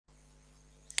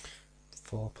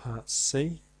For part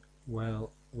C,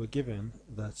 well, we're given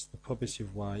that the probability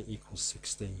of y equals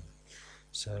 16.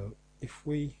 So if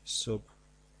we sub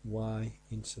y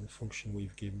into the function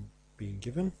we've been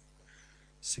given,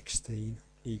 16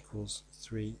 equals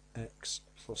 3x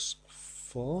plus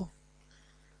 4.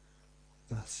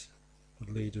 That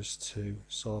would lead us to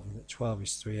solving that 12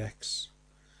 is 3x,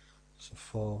 so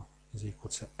 4 is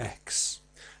equal to x.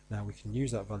 Now we can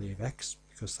use that value of x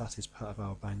because that is part of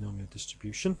our binomial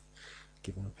distribution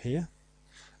given up here,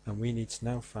 and we need to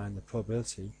now find the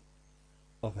probability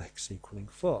of x equaling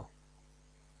 4.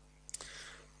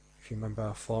 If you remember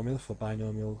our formula for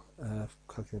binomial,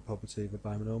 calculating the probability of a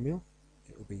binomial,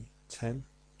 it will be 10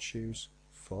 choose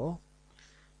 4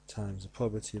 times the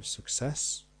probability of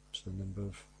success, so the number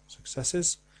of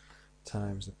successes,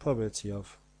 times the probability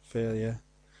of failure,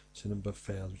 so the number of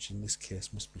fails, which in this case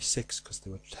must be 6 because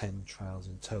there were 10 trials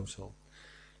in total.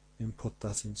 Input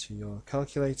that into your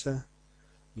calculator,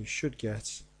 you should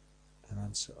get an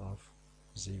answer of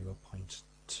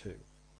 0.2.